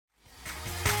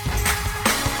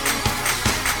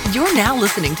You're now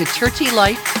listening to Churchy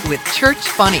Life with Church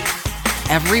Funny.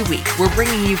 Every week, we're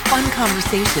bringing you fun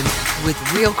conversations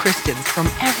with real Christians from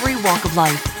every walk of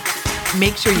life.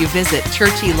 Make sure you visit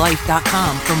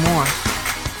churchylife.com for more.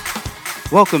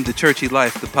 Welcome to Churchy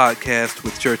Life, the podcast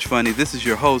with Church Funny. This is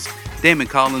your host, Damon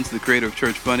Collins, the creator of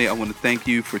Church Funny. I want to thank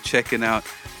you for checking out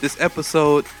this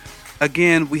episode.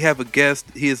 Again, we have a guest.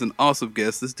 He is an awesome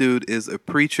guest. This dude is a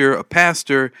preacher, a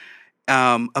pastor,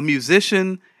 a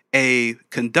musician, a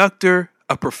conductor,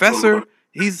 a professor.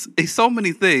 He's so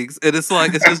many things, and it's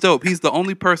just dope. He's the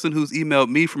only person who's emailed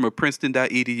me from a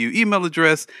Princeton.edu email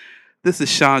address. This is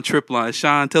Sean Tripline.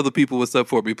 Sean, tell the people what's up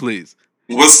for me, please.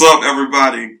 What's up,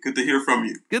 everybody? Good to hear from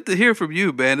you. Good to hear from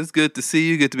you, man. It's good to see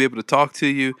you. Good to be able to talk to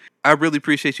you. I really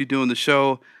appreciate you doing the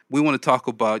show. We want to talk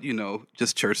about,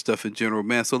 just church stuff in general,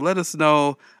 man. So let us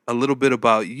know a little bit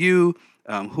about you,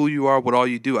 who you are, what all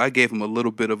you do. I gave him a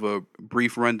little bit of a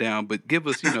brief rundown, but give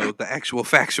us, the actual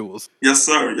factuals. Yes,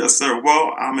 sir. Yes, sir.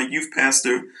 Well, I'm a youth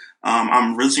pastor.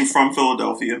 I'm originally from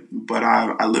Philadelphia, but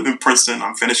I live in Princeton.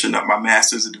 I'm finishing up my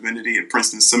master's in divinity at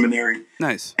Princeton Seminary.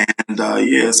 Nice. And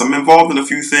so I'm involved in a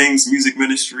few things. Music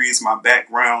ministry is my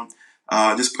background.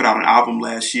 Just put out an album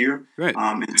last year, right.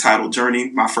 Entitled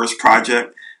Journey, my first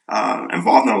project.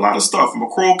 Involved in a lot of stuff. I'm a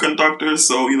choral conductor,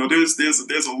 so there's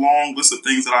a long list of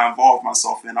things that I involve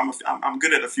myself in. I'm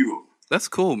good at a few of them. That's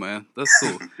cool, man. That's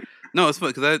cool. No, it's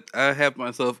fun because I have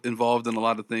myself involved in a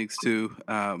lot of things too.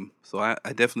 So I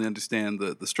definitely understand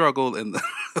the struggle and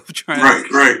of trying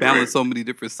to balance so many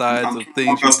different sides of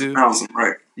things you do. Balance them,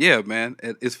 right. Yeah, man.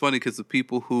 It's funny because the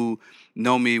people who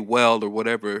know me well or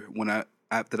whatever, when I've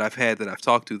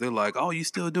talked to, they're like, "Oh, you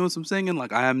still doing some singing?"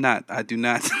 Like, I am not. I do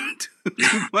not do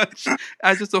much.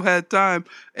 I just don't have time,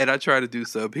 and I try to do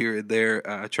some here and there.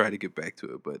 I try to get back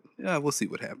to it, but yeah, we'll see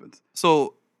what happens.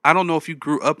 So I don't know if you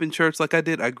grew up in church like I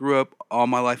did. I grew up all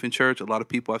my life in church. A lot of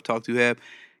people I've talked to have.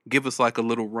 Give us like a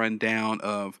little rundown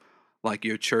of like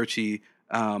your churchy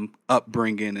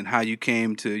upbringing and how you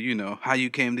came to, how you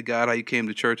came to God, how you came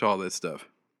to church, all that stuff.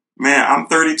 Man, I'm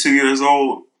 32 years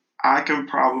old. I can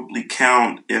probably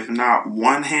count, if not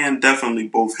one hand, definitely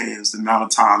both hands, the amount of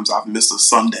times I've missed a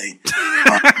Sunday.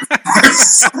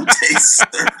 Sunday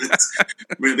service.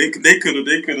 Man, they could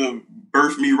have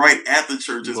birthed me right at the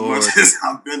church as much as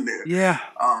I've been there. Yeah.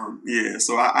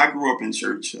 So I grew up in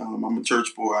church. I'm a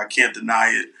church boy. I can't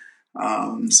deny it.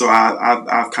 So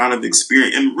I've kind of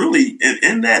experienced, and really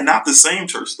in that, not the same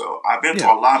church though. I've been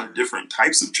to a lot of different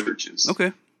types of churches.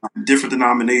 Okay. Different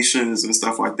denominations and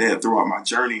stuff like that throughout my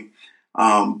journey.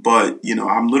 But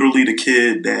I'm literally the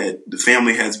kid that the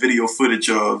family has video footage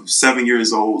of, 7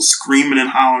 years old, screaming and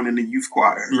hollering in the youth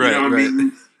choir. You know what I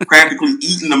mean? Practically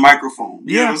eating the microphone.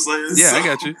 You know what I'm saying? Yeah, I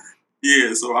got you.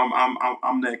 Yeah, so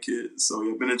I'm that kid. So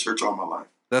I've been in church all my life.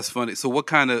 That's funny. So what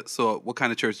kind of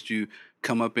church did you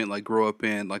come up in, like grow up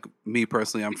in? Like me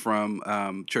personally, I'm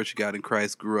from Church of God in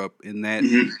Christ, grew up in that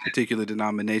particular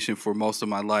denomination for most of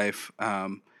my life.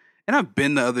 And I've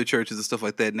been to other churches and stuff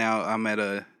like that. Now I'm at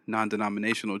a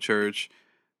non-denominational church,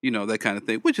 that kind of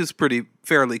thing, which is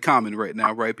fairly common right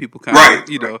now, right? People kind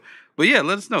of, But yeah,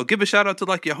 let us know. Give a shout out to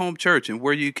like your home church and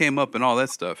where you came up and all that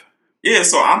stuff. Yeah,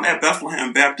 so I'm at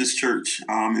Bethlehem Baptist Church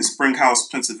in Springhouse,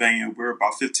 Pennsylvania. We're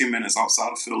about 15 minutes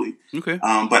outside of Philly. Okay.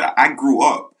 But I grew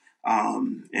up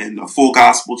in a full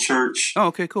gospel church. Oh,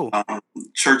 okay, cool.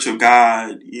 Church of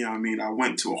God. I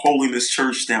went to a holiness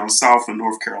church down south in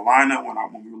North Carolina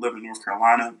when we were living in North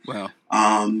Carolina. Wow.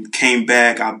 Came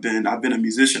back. I've been a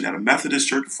musician at a Methodist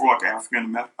church before, like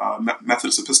African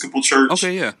Methodist Episcopal Church.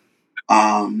 Okay, yeah.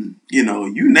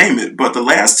 You name it. But the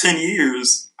last 10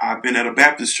 years, I've been at a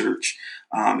Baptist church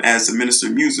as a minister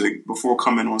of music before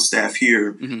coming on staff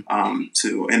here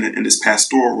in this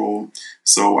pastoral role.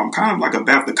 So I'm kind of like a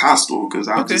Baptist Costal because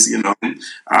I've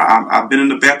been in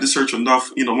the Baptist church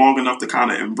enough, long enough to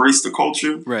kind of embrace the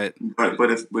culture. Right.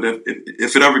 But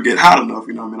if it ever get hot enough,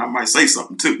 I might say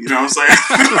something too. You know what I'm saying?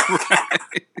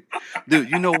 Right. Dude,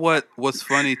 you know what's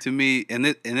funny to me, and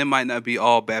it might not be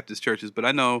all Baptist churches, but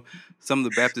I know some of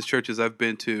the Baptist churches I've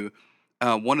been to.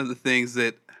 One of the things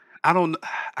that I don't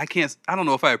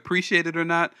know if I appreciate it or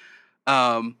not,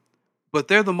 but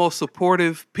they're the most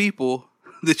supportive people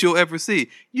that you'll ever see.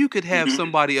 You could have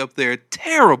somebody up there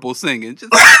terrible singing,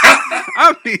 just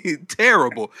I mean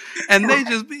terrible, and they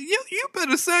just you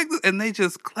better sing this, and they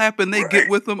just clap and they get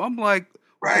with them. I'm like.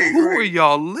 Who are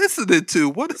y'all listening to?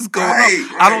 What is going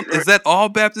on? Is that all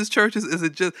Baptist churches? Is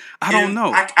it just? I don't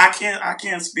know. I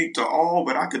can't speak to all,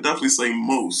 but I could definitely say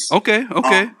most. Okay.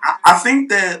 I think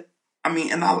that I'm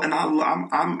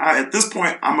at this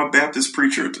point I'm a Baptist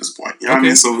preacher at this point. You know what I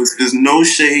mean? So there's no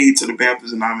shade to the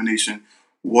Baptist denomination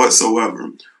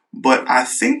whatsoever. but I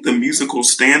think the musical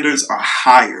standards are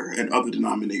higher in other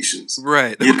denominations.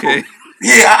 Right. You Okay. know?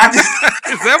 Yeah, I just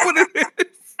Is that what it is?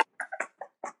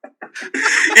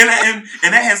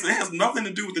 and that has nothing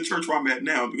to do with the church where I'm at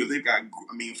now, because they've got,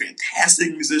 I mean,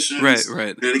 fantastic musicians. Right.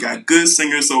 Right. They got good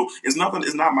singers. So it's not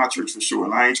my church for sure,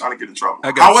 and I ain't trying to get in trouble.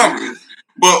 I got you. However,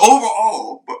 but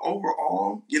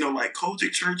overall, you know, like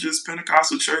Kojic churches,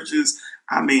 Pentecostal churches,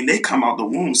 I mean, they come out the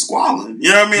womb squalling. You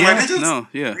know what I mean?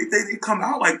 Yeah, Like they they come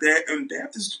out like that, and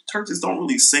Baptist churches don't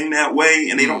really sing that way,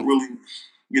 and they don't really,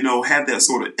 you know, have that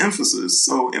sort of emphasis.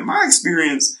 So in my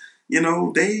experience, you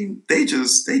know, they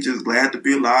just glad to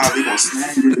be alive. They gonna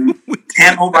sing you.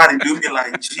 Can't nobody do me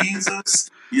like Jesus.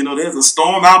 You know, there's a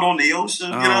storm out on the ocean.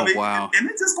 You know what I mean? Wow. And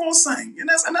they're just gonna sing, and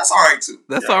that's all right too.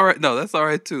 That's all right. No, that's all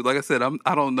right too. Like I said,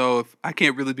 I don't know if I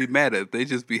can't really be mad at it. They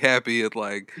just be happy at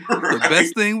like the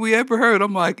best thing we ever heard.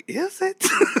 I'm like, is it?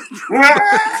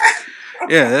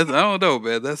 Yeah, I don't know,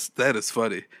 man. That is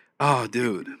funny. Oh,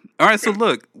 dude. All right, so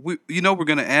look, we're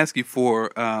gonna ask you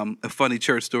for a funny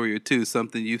church story or two,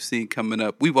 something you've seen coming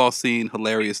up. We've all seen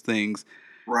hilarious things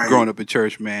growing up in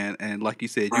church, man. And like you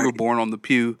said, you were born on the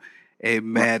pew.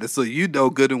 Amen. So you know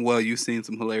good and well you've seen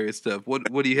some hilarious stuff. What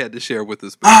do you have to share with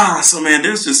us? So man,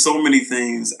 there's just so many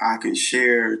things I could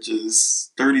share.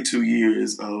 Just 32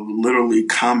 years of literally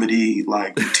comedy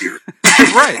like material.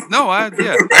 Right. No,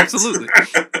 absolutely.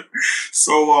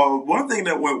 So one thing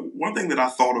that I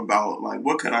thought about, like,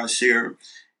 what could I share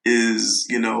is,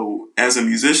 you know, as a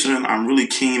musician, I'm really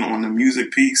keen on the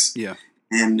music piece. Yeah.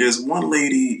 And there's one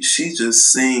lady, she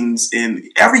just sings, and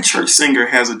every church singer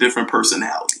has a different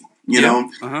personality. You know,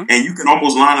 and you can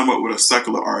almost line them up with a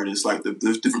secular artist, like the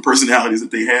different personalities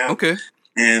that they have. Okay.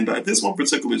 And this one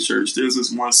particular church, there's this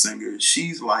one singer.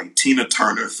 She's like Tina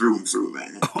Turner through and through,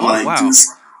 man. Oh, like wow. just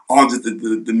all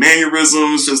the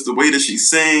mannerisms, just the way that she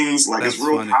sings, like it's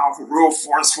real powerful, real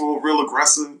forceful, real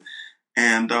aggressive.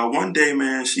 And one day,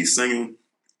 man, she's singing,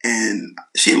 and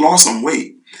she lost some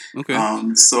weight. Okay.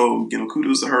 So, you know,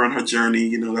 kudos to her on her journey.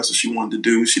 You know, that's what she wanted to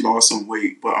do. She lost some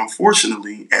weight. But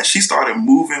unfortunately, as she started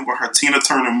moving with her Tina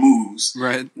Turner moves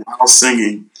while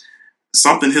singing,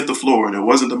 something hit the floor, and it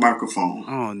wasn't the microphone.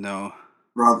 Oh, no.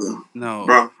 Brother. No.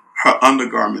 Bro, her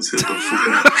undergarments hit the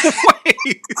floor.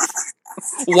 Wait.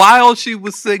 While she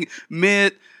was singing,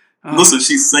 listen,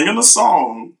 she's singing a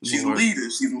song. She's leading.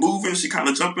 She's moving. She's kind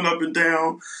of jumping up and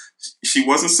down. She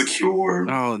wasn't secure.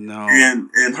 Oh, no.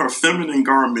 And her feminine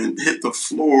garment hit the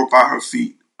floor by her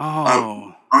feet.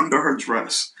 Oh. Under her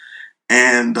dress.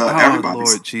 And everybody,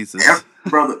 Lord Jesus.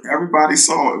 Everybody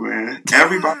saw it, man.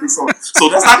 Everybody saw it. So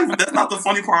that's not the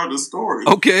funny part of the story.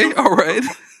 Okay, all right.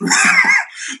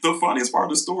 The funniest part of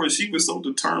the story, she was so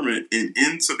determined and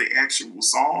into the actual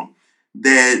song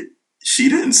that she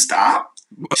didn't stop.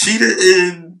 She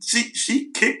didn't. She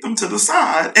kicked them to the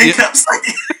side and kept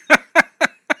singing.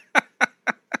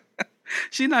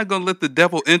 She's not gonna let the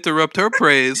devil interrupt her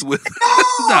praise with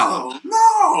no.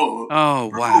 Oh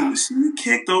wow! She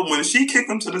kicked them. When she kicked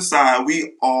them to the side,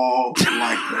 we all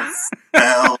like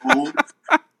fell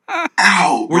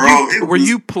out. Were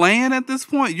you playing at this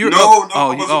point? No.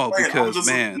 Because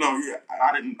man,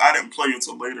 I didn't play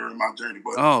until later in my journey.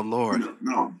 But oh Lord,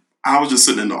 no. I was just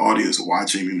sitting in the audience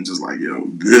watching and just like, yo,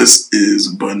 this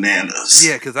is bananas.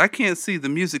 Yeah, because I can't see the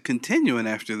music continuing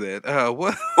after that.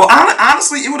 What? Well,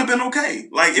 honestly, it would have been okay.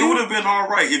 Like, it would have been all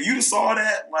right. If you saw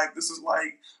that, like, this is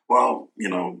like, well, you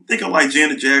know, think of like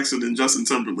Janet Jackson and Justin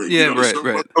Timberlake. Yeah, you know, right.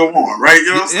 Go on, right? You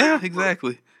know what I'm saying? Yeah,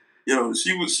 exactly. Yo,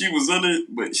 she was in it,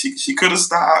 but she could have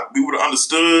stopped. We would have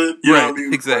understood. You know what I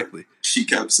mean? Exactly. But she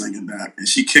kept singing that, and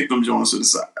she kicked them Jones to the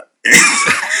side.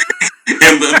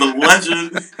 And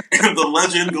the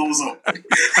legend goes on.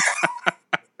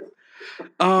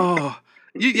 Oh,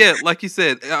 like you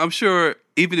said, I'm sure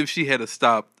even if she had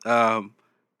stopped, at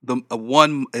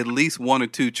least one or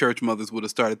two church mothers would have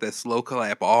started that slow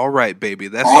clap. All right, baby,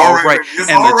 that's all right.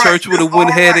 And the church would have went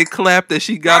ahead and clapped as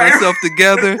she got herself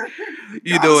together.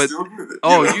 You know it.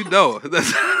 Oh, you know.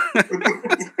 That's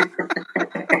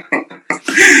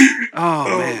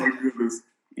oh man. My goodness.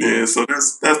 Yeah, so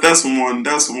that's one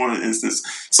instance.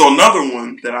 So another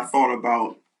one that I thought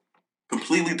about,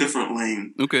 completely different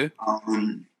lane. Okay. I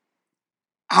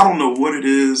don't know what it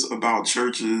is about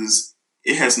churches.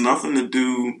 It has nothing to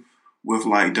do with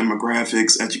like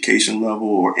demographics, education level,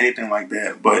 or anything like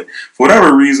that. But for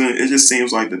whatever reason, it just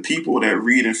seems like the people that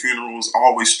read in funerals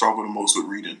always struggle the most with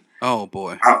reading. Oh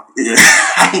boy. I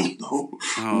don't know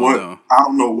I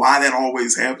don't know why that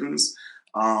always happens.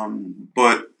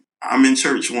 But I'm in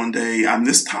church one day, and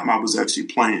this time I was actually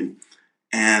playing,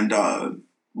 and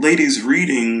ladies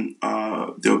reading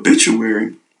the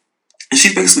obituary, And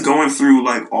she's basically going through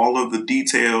like all of the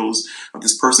details of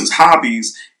this person's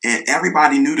hobbies, and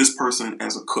everybody knew this person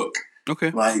as a cook.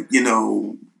 Okay. Like,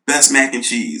 best mac and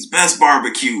cheese, best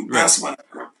barbecue, best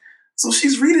whatever. So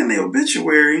she's reading the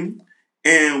obituary,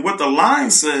 and what the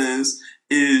line says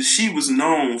is she was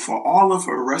known for all of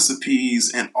her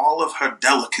recipes and all of her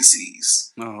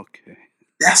delicacies. Okay.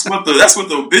 That's what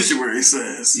the obituary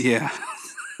says. Yeah.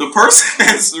 The person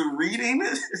that's reading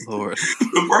it, Lord.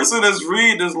 The person that's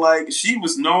reading is like, she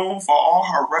was known for all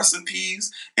her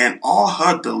recipes and all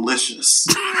her delicious.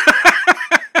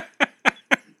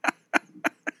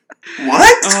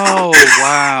 What? Oh,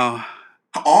 wow.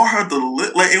 All her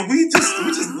and we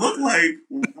just look like,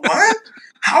 what?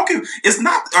 How can it's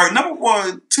not? All right, number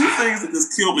one, two things that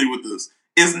just killed me with this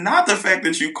is not the fact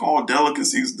that you call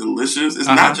delicacies delicious. It's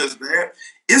not just that.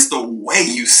 It's the way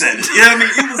you said it. You know what I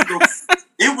mean?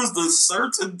 It was the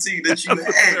certainty that you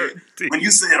had when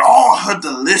you said, "Oh, her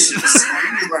delicious."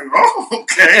 You were like, "Oh,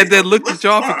 okay." And then looked at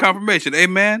y'all for confirmation. Hey,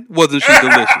 man, wasn't she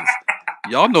delicious?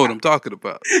 Y'all know what I'm talking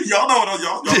about. Y'all know what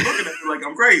y'all looking at me like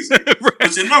I'm crazy,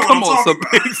 but you know what I'm talking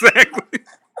about. Exactly.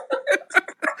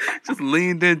 Just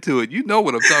leaned into it. You know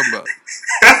what I'm talking about.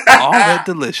 All that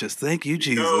delicious. Thank you,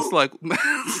 Jesus. When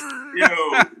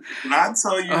I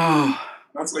tell you,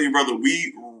 brother,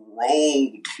 we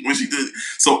rolled when she did.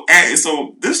 So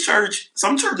this church,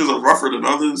 some churches are rougher than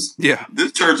others. Yeah,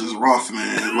 this church is rough,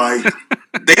 man. Like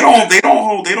they don't bite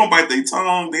their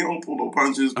tongue, they don't pull no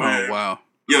punches, man. Oh wow.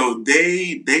 Yo,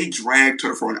 they dragged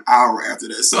her for an hour after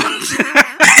that service.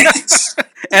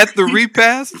 At the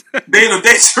repast? We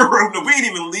didn't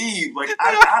even leave. Like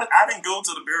I didn't go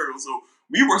to the burial, so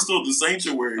we were still at the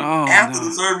sanctuary. After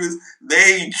the service,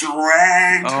 they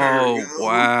dragged her. Oh,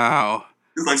 wow.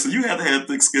 It's like, so you have to have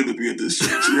thick skin to be at this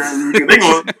church. You know what I mean?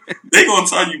 They gonna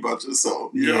tell you about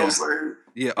yourself. You know what I'm saying?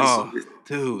 Yeah. Oh,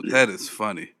 dude, that is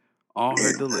funny. All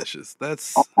her delicious.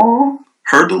 That's all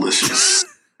her delicious.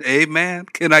 Hey, man,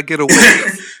 can I get a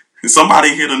witness?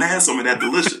 Somebody here done had some of that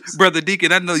delicious. Brother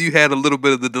Deacon, I know you had a little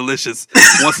bit of the delicious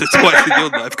once or twice in your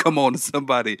life. Come on,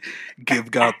 somebody give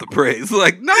God the praise.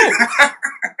 Like, no.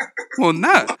 Well,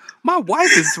 not. My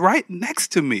wife is right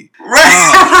next to me.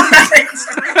 Right.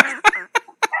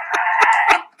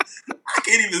 I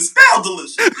can't even spell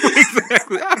delicious.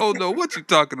 Exactly. I don't know what you're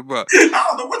talking about.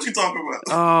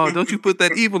 Oh, don't you put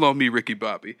that evil on me, Ricky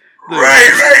Bobby.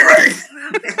 Right.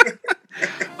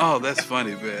 Oh, that's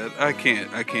funny, man. I can't,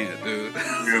 dude.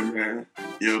 Yeah, man.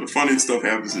 The funniest stuff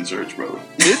happens in church, brother.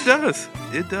 It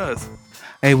does.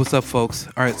 Hey, what's up, folks?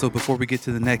 All right, so before we get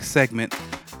to the next segment,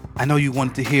 I know you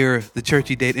wanted to hear the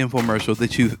Churchy Date infomercial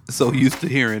that you're so used to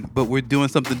hearing, but we're doing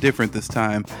something different this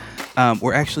time.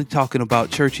 We're actually talking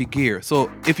about Churchy Gear. So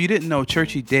if you didn't know,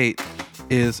 Churchy Date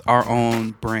is our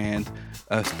own brand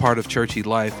as part of Churchy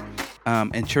Life.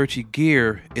 And Churchy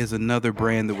Gear is another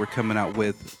brand that we're coming out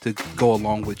with to go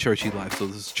along with Churchy Life. So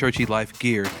this is Churchy Life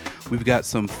Gear. We've got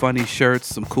some funny shirts,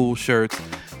 some cool shirts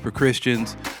for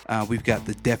Christians. We've got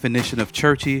the definition of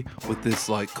churchy with this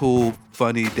like cool,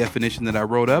 funny definition that I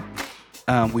wrote up.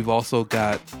 We've also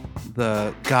got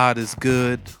the God is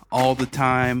good all the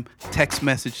time text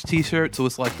message t-shirt. So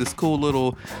it's like this cool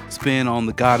little spin on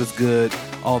the God is good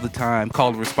all the time call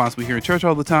and response we hear in church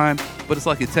all the time, but it's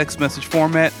like a text message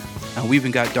format. And we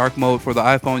even got dark mode for the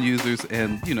iPhone users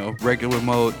and, regular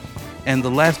mode. And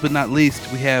the last but not least,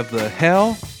 we have the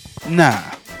Hell Nah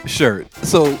shirt.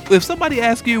 So if somebody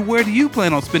asks you, where do you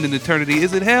plan on spending eternity?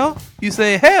 Is it hell? You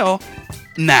say, hell?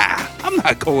 Nah, I'm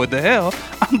not going to hell.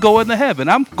 I'm going to heaven.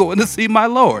 I'm going to see my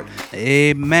Lord.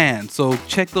 Amen. So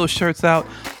check those shirts out.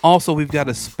 Also, we've got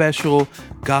a special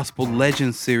Gospel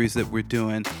Legends series that we're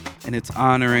doing, and it's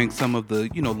honoring some of the,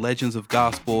 legends of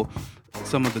gospel,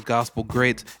 some of the gospel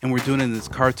greats, and we're doing it in this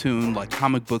cartoon, like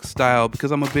comic book style,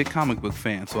 because I'm a big comic book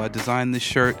fan. So I designed this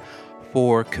shirt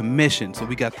for commission. So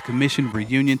we got the commission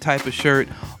reunion type of shirt.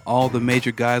 All the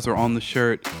major guys are on the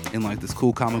shirt in like this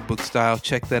cool comic book style.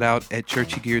 Check that out at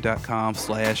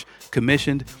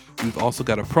churchygear.com/commissioned. We've also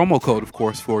got a promo code, of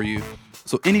course, for you.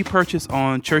 So any purchase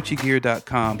on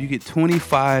churchygear.com, you get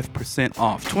 25%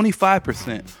 off.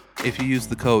 25% if you use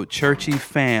the code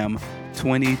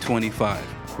ChurchyFam2025.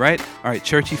 Right? All right,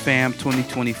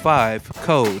 ChurchyFam2025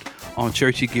 code on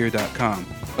churchygear.com.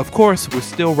 Of course, we're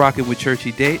still rocking with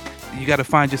Churchy Date. You got to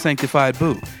find your sanctified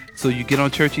boo. So you get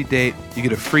on Churchy Date, you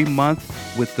get a free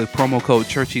month with the promo code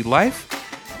Churchy Life,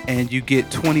 and you get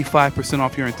 25%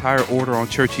 off your entire order on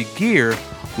Churchy Gear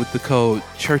with the code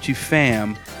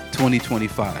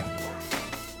ChurchyFam2025.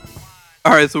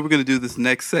 All right, so we're going to do this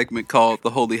next segment called the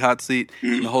Holy Hot Seat.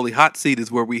 And the Holy Hot Seat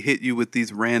is where we hit you with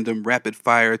these random rapid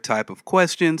fire type of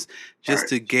questions just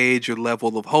to gauge your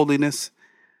level of holiness.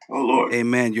 Oh Lord.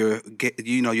 Amen. Your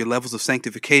levels of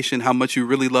sanctification, how much you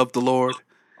really love the Lord.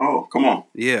 Oh, come on.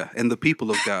 Yeah, and the people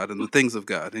of God and the things of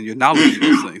God and your knowledge of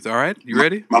those things. All right, you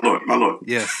ready? My Lord.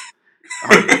 Yes. All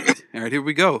right. All right, here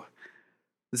we go.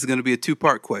 This is going to be a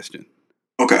 2-part question.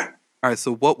 Okay. All right,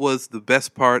 so what was the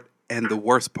best part and the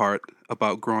worst part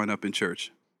about growing up in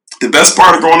church? The best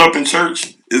part of growing up in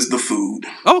church is the food.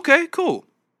 Okay, cool.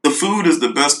 The food is the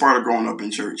best part of growing up in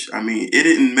church. I mean, it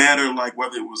didn't matter like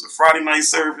whether it was a Friday night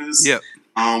service. Yep.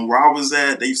 Where I was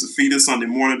at, they used to feed us Sunday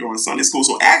morning during Sunday school.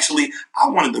 So actually, I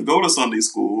wanted to go to Sunday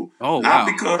school, not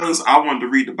because I wanted to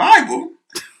read the Bible,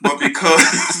 but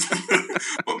because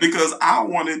I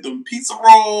wanted them pizza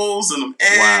rolls and them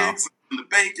eggs and the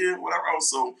bacon, whatever else.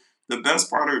 So the best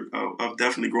part of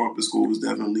definitely growing up in school was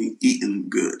definitely eating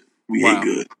good. We ate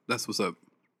good. That's what's up.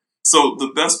 So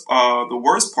the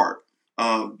worst part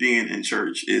of being in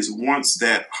church is once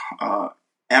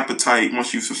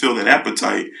you fulfill that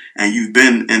appetite and you've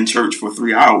been in church for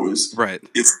 3 hours, right?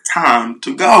 It's time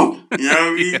to go. You know what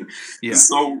I mean? Yeah.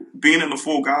 So being in a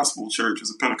full gospel church,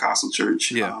 it's a Pentecostal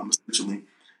church, essentially.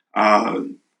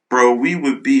 Bro, we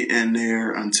would be in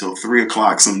there until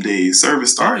 3:00 some days.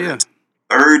 Service started at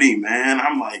 30, man.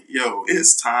 I'm like, yo,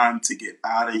 it's time to get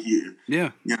out of here.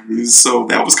 Yeah. You know what I mean? So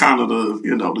that was kind of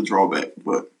the drawback,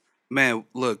 but. Man,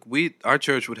 look, our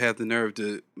church would have the nerve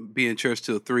to be in church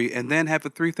till 3 and then have a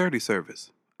 3:30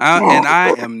 service. And I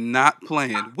am not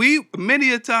playing.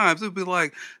 Many a times it'd be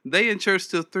like, they in church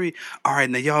till 3. All right,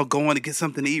 now y'all going to get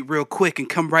something to eat real quick and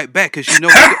come right back because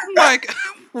I'm like,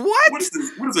 what? What is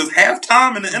this,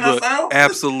 halftime in the NFL? Look,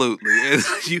 absolutely.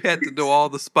 You had to know all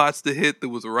the spots to hit that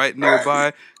was right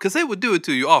nearby because they would do it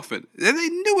to you often. And they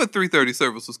knew a 3:30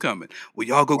 service was coming. Well,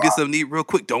 y'all go get something to eat real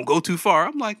quick. Don't go too far.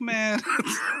 I'm like, man.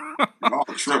 Y'all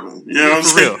tripping. You know what I'm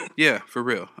saying? Real. Yeah, for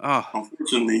real. Oh.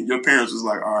 Unfortunately, your parents was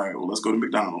like, all right, well, let's go to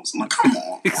McDonald's. I'm like, come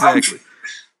on. Exactly.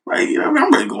 Right, I'm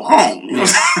ready to go home. You know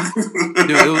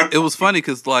Dude, it was funny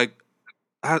because, like,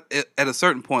 at a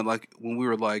certain point, like, when we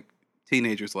were, like,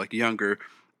 teenagers, like, younger,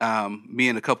 me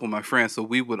and a couple of my friends, so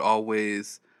we would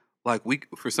always, like,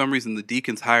 for some reason, the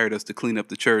deacons hired us to clean up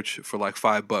the church for, like,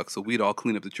 $5. So we'd all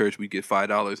clean up the church. We'd get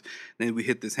 $5. Then we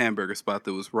hit this hamburger spot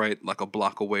that was right, like, a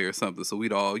block away or something. So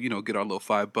we'd all, get our little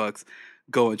 $5,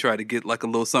 go and try to get, like, a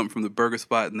little something from the burger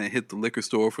spot and then hit the liquor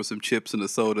store for some chips and a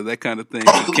soda, that kind of thing,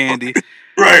 some candy.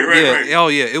 Right. Oh,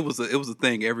 yeah, it was a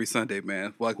thing every Sunday,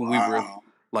 man. Like, when we were,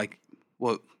 like,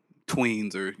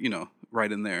 tweens or,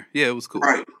 right in there. Yeah, it was cool.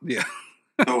 Right. Yeah.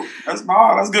 So that's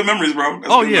good memories, bro.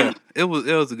 Memories. It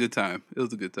was a good time. It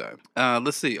was a good time.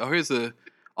 Let's see. Oh, here's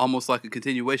almost like a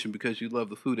continuation because you love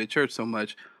the food at church so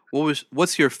much.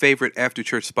 What's your favorite after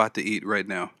church spot to eat right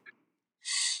now?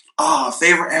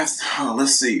 Favorite after.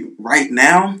 Let's see. Right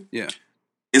now,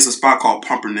 it's a spot called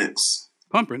Pumpernicks.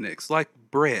 Pumpernicks, like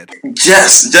bread.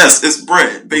 Yes, it's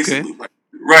bread basically. Okay.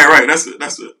 Right. That's it.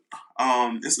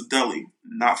 It's a deli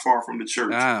not far from the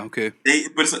church. Okay.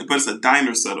 But it's a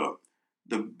diner setup.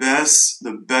 The best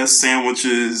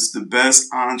sandwiches, the best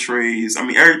entrees. I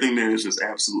mean, everything there is just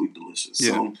absolutely delicious.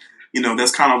 Yeah. So,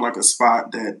 that's kind of like a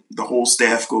spot that the whole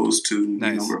staff goes to.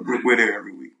 Nice. We're there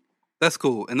every week. That's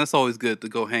cool. And that's always good to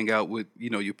go hang out with,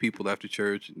 your people after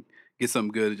church and get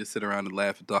something good and just sit around and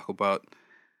laugh and talk about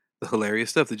the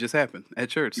hilarious stuff that just happened at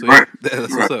church. So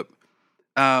that's what's up.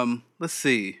 Let's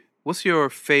see. What's your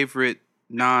favorite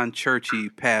non-churchy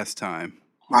pastime?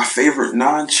 My favorite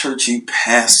non-churchy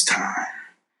pastime.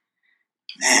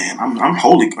 Man, I'm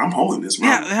holding this, bro.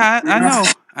 Yeah,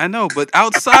 I know. But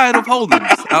outside of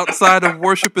holiness, outside of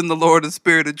worshiping the Lord in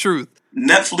spirit and truth,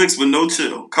 Netflix with no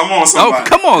chill. Come on, somebody. Oh,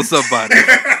 come on, somebody.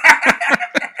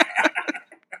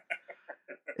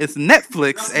 It's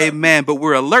Netflix, amen, but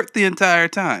we're alert the entire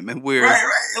time, and we're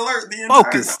alert the entire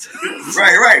focused. Time.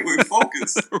 Right, we're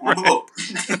focused on the book.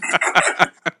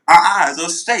 Our eyes are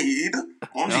stayed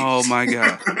on Jesus. Oh my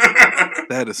God,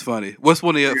 that is funny. What's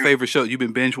one of your favorite shows? You've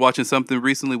been binge watching something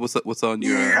recently? What's on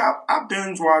your? Yeah, I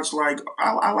binge watch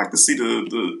I like to see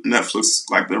the Netflix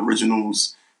the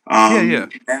originals.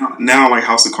 Now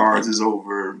House of Cards is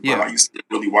over. But I used to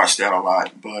really watch that a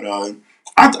lot, but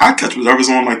I catch whatever's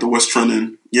on the what's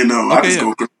trending. I just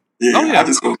go. I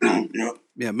just go through. Yeah.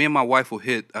 Yeah, me and my wife will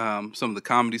hit some of the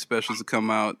comedy specials that come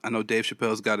out. I know Dave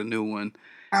Chappelle's got a new one.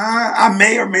 I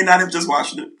may or may not have just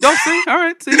watched it. Oh, see, all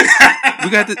right, see, we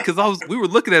got this because we were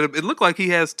looking at it. It looked like he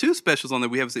has 2 specials on there.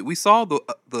 We haven't seen. We saw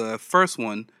the first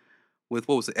one with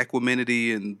what was it,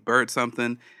 Equanimity and Bird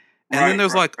something, and then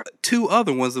there's 2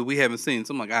 other ones that we haven't seen.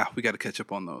 So I'm like, we got to catch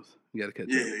up on those. We got to catch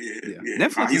up. Yeah.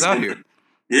 Netflix is out here.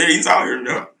 Yeah, he's out here.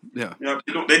 Yeah.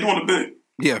 They doing it big.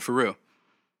 Yeah, for real.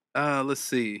 Let's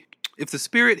see. If the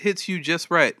spirit hits you just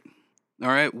right, All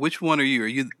right. Which one are you? Are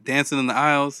you dancing in the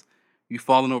aisles? You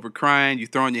falling over crying? You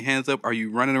throwing your hands up? Are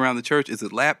you running around the church? Is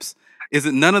it laps? Is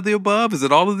it none of the above? Is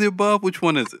it all of the above? Which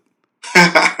one is it?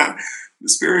 The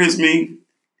Spirit hits me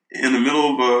in the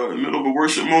middle of a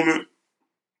worship moment.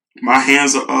 My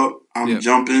hands are up. I'm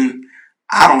jumping.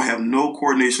 I don't have no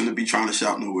coordination to be trying to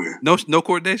shout nowhere. No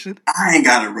coordination? I ain't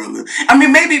got it, brother. I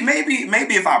mean, maybe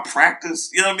if I practice,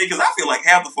 you know what I mean? Because I feel like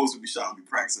half the folks would be shouting, be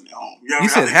practicing at home. You know you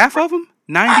said half of them?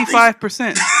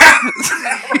 95%.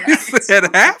 You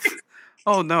said half?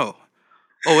 Oh no.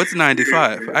 Oh, it's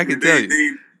 95. I can tell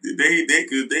you.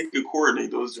 They could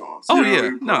coordinate those joints. Oh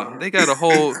yeah, no, they got a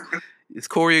whole it's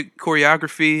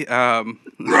choreography.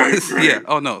 Right. Yeah.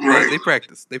 Oh no, right. They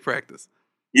practice. They practice.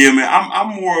 Yeah, man.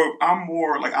 I'm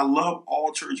more like I love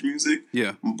all church music.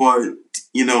 Yeah. But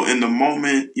in the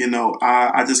moment,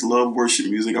 I just love worship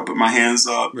music. I put my hands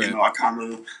up. Right.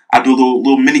 I do a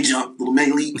little mini jump, little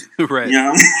mini leap. Right. You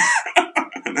know?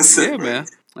 That's it. Yeah, man.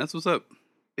 That's what's up.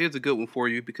 Here's a good one for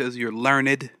you because you're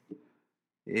learned.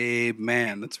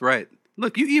 Amen. That's right.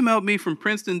 Look, you emailed me from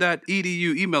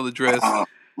Princeton.edu email address.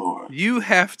 Lord. You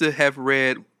have to have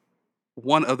read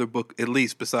one other book at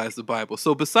least besides the Bible.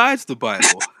 So besides the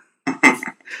Bible,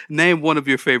 name one of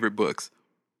your favorite books.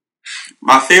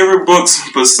 My favorite books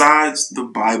besides the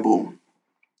Bible.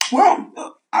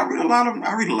 Well, I read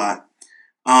a lot.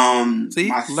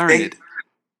 See, learned.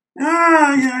 Yeah,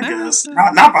 I guess.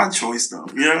 Not by choice though.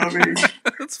 You know what I mean?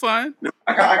 That's fine.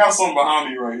 I got something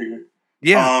behind me right here.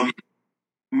 Yeah.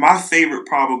 My favorite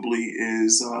probably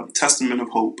is Testament of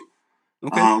Hope.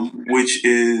 Okay. Which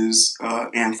is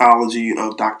anthology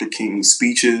of Dr. King's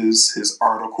speeches, his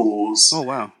articles. Oh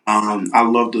wow! I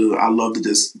love to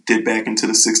just dip back into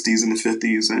the 60s and the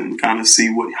 50s and kind of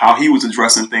see how he was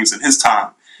addressing things in his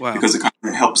time. Wow! Because it kind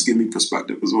of helps give me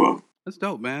perspective as well. That's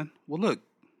dope, man. Well, look,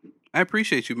 I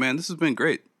appreciate you, man. This has been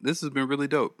great. This has been really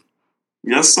dope.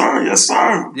 Yes, sir. Yes,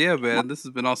 sir. Yeah, man. This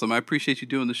has been awesome. I appreciate you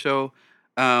doing the show.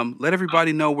 Let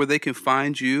everybody know where they can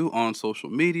find you on social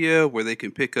media, where they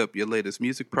can pick up your latest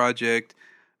music project,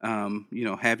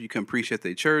 have you come preach at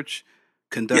their church,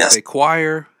 conduct a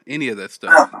choir, any of that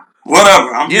stuff.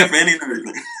 Whatever. I'm here for any and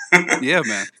everything. Yeah,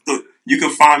 man. So you can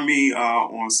find me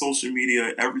on social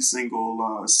media, every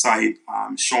single site.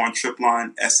 Sean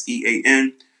Tripline,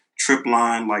 SEAN.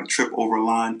 Tripline, like trip over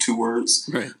line, 2 words.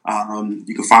 Right.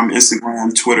 You can find me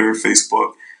Instagram, Twitter,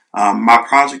 Facebook. My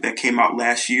project that came out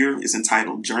last year is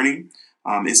entitled Journey.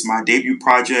 It's my debut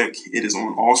project. It is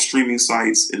on all streaming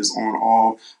sites. It is on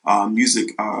all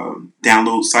music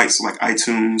download sites like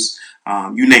iTunes,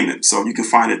 you name it. So you can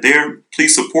find it there.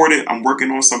 Please support it. I'm working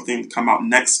on something to come out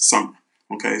next summer.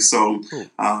 Okay, so cool.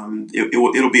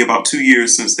 It'll be about 2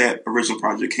 years since that original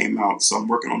project came out. So I'm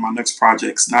working on my next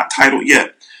project. It's not titled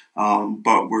yet,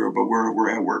 but we're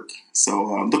at work.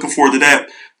 So I'm looking forward to that.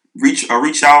 Reach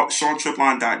out,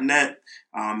 SeanTripline.net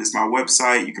is my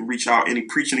website. You can reach out any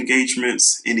preaching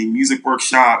engagements, any music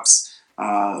workshops.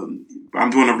 I'm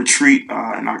doing a retreat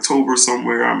in October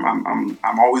somewhere.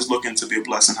 I'm always looking to be a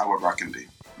blessing however I can be.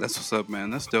 That's what's up, man.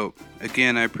 That's dope.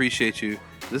 Again, I appreciate you.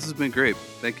 This has been great.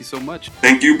 Thank you so much.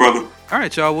 Thank you, brother. All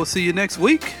right, y'all. We'll see you next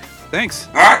week. Thanks.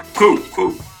 All right, cool.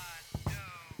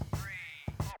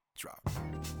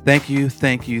 Thank you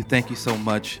so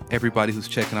much, everybody who's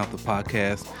checking out the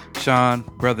podcast. Sean,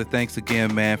 brother, thanks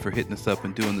again, man, for hitting us up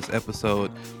and doing this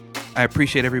episode. I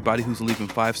appreciate everybody who's leaving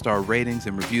 5-star ratings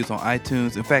and reviews on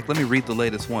iTunes. In fact, let me read the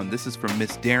latest one. This is from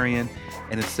Miss Darian,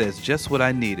 and it says, "Just what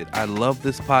I needed. I love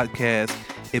this podcast.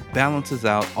 It balances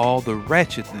out all the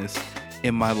ratchetness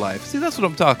in my life." See, that's what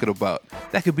I'm talking about.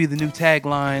 That could be the new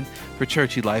tagline for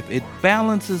Churchy Life. It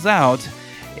balances out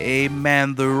the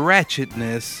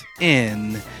ratchetness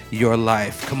in your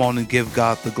life. Come on and give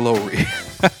God the glory.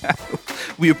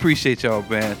 We appreciate y'all,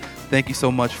 man. Thank you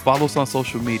so much. Follow us on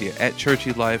social media at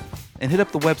Churchy Life and hit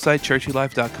up the website,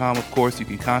 churchylife.com. Of course, you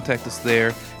can contact us there.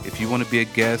 If you want to be a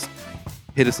guest,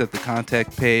 hit us at the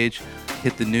contact page,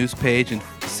 hit the news page, and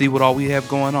see what all we have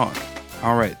going on.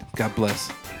 All right. God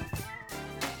bless.